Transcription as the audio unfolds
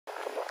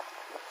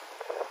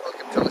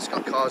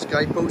Telescope Cars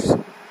Guidepost.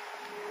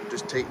 I'm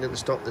just taking into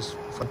stock this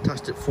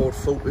fantastic Ford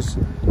Focus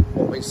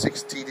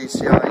 1.6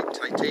 tdci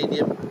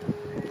titanium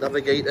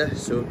navigator.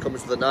 So it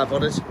comes with a nav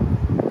on it.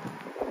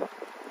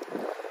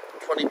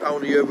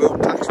 £20 a year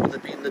road tax with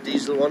it being the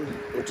diesel one,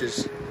 which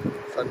is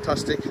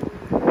fantastic.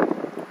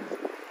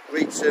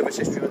 Great service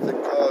history with the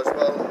car as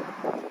well.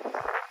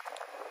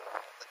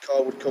 The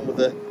car would come with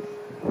a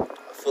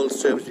full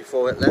service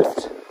before it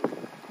left.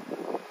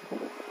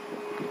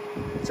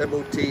 It's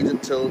MOT'd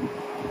until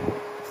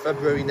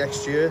February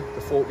next year,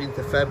 the 14th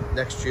of Feb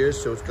next year,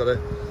 so it's got a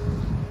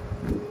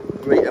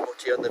great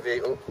MOT on the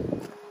vehicle.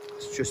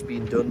 It's just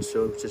been done,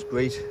 so it's just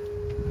great.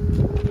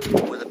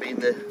 With it being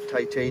the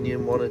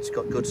titanium one, it's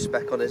got good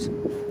spec on it.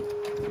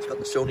 It's got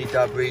the Sony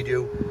DAB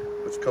radio,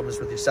 which comes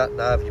with your sat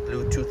nav, your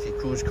Bluetooth, your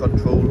cruise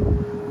control,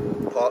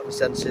 parking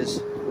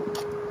sensors,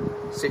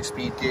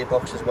 6-speed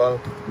gearbox as well,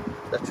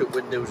 electric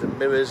windows and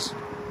mirrors.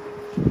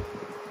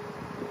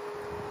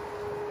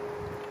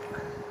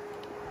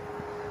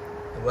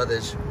 The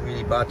weather's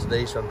really bad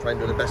today, so I'm trying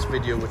to do the best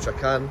video which I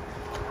can.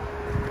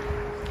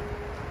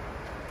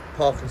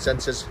 Parking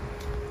sensors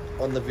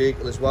on the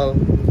vehicle as well.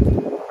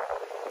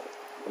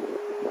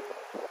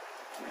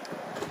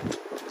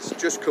 It's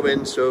just come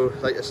in, so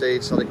like I say,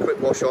 it's had a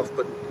quick wash off,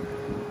 but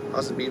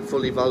hasn't been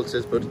fully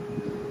vaulted. But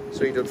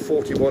so you've done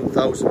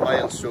 41,000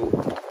 miles, so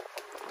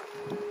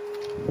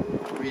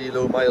really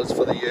low miles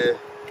for the year.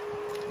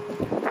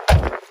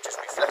 Just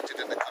reflected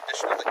in the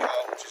condition of the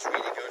car, which is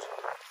really good.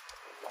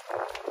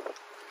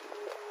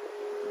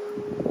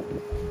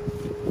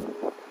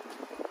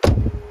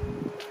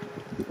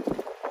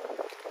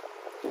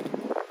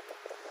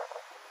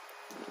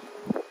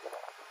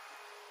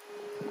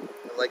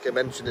 Like I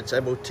mentioned, it's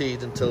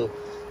MOT'd until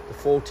the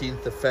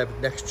 14th of Feb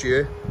next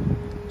year,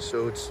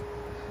 so it's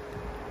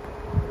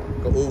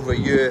got over a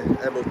year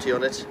MOT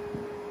on it,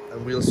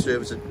 and we'll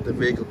service the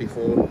vehicle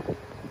before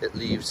it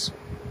leaves.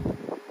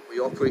 We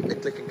operate the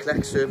click and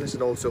collect service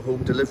and also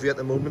home delivery at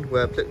the moment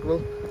where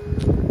applicable,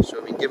 so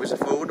you can give us a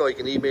phone or you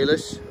can email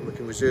us and we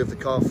can reserve the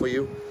car for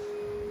you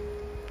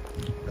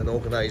and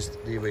organise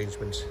the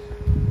arrangements.